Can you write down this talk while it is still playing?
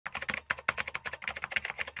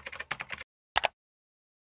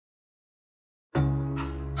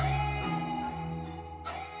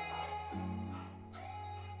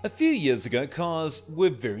A few years ago, cars were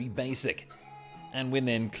very basic, and when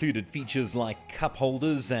they included features like cup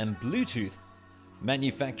holders and Bluetooth,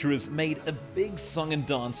 manufacturers made a big song and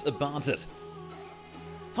dance about it.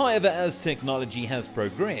 However, as technology has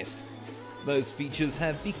progressed, those features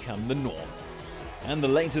have become the norm, and the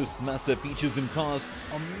latest must-have features in cars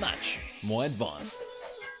are much more advanced.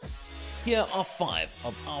 Here are 5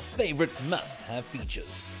 of our favorite must-have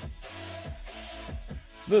features.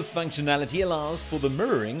 This functionality allows for the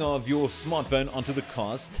mirroring of your smartphone onto the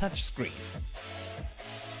car's touchscreen.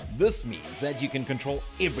 This means that you can control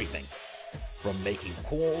everything, from making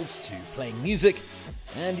calls to playing music,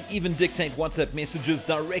 and even dictate WhatsApp messages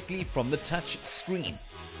directly from the touch screen.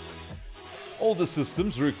 All the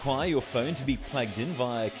systems require your phone to be plugged in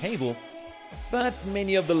via cable, but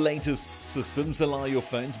many of the latest systems allow your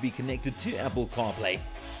phone to be connected to Apple CarPlay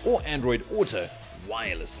or Android Auto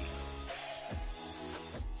wirelessly.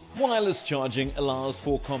 Wireless charging allows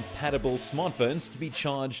for compatible smartphones to be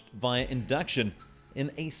charged via induction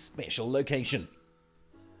in a special location.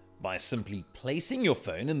 By simply placing your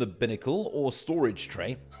phone in the binnacle or storage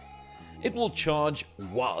tray, it will charge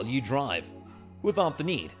while you drive, without the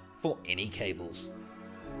need for any cables.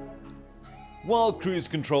 While cruise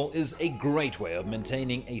control is a great way of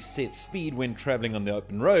maintaining a set speed when traveling on the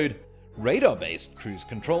open road, radar-based cruise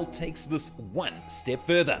control takes this one step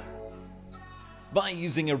further. By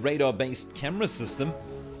using a radar-based camera system,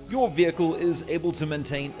 your vehicle is able to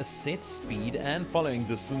maintain a set speed and following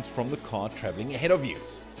distance from the car traveling ahead of you.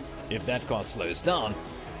 If that car slows down,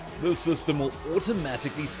 the system will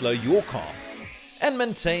automatically slow your car and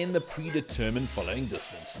maintain the predetermined following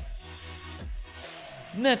distance.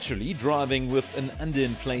 Naturally, driving with an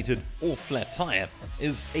underinflated or flat tire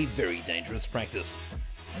is a very dangerous practice.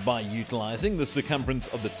 By utilizing the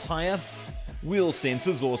circumference of the tire, wheel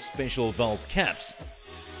sensors or special valve caps,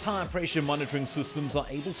 tire pressure monitoring systems are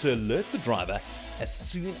able to alert the driver as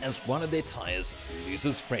soon as one of their tires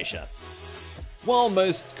loses pressure. While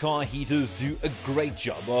most car heaters do a great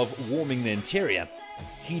job of warming the interior,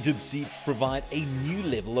 heated seats provide a new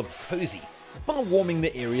level of cozy by warming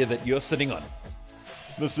the area that you're sitting on.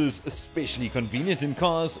 This is especially convenient in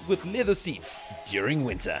cars with leather seats during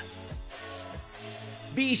winter.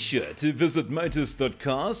 Be sure to visit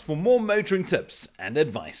motus.cars for more motoring tips and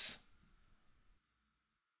advice.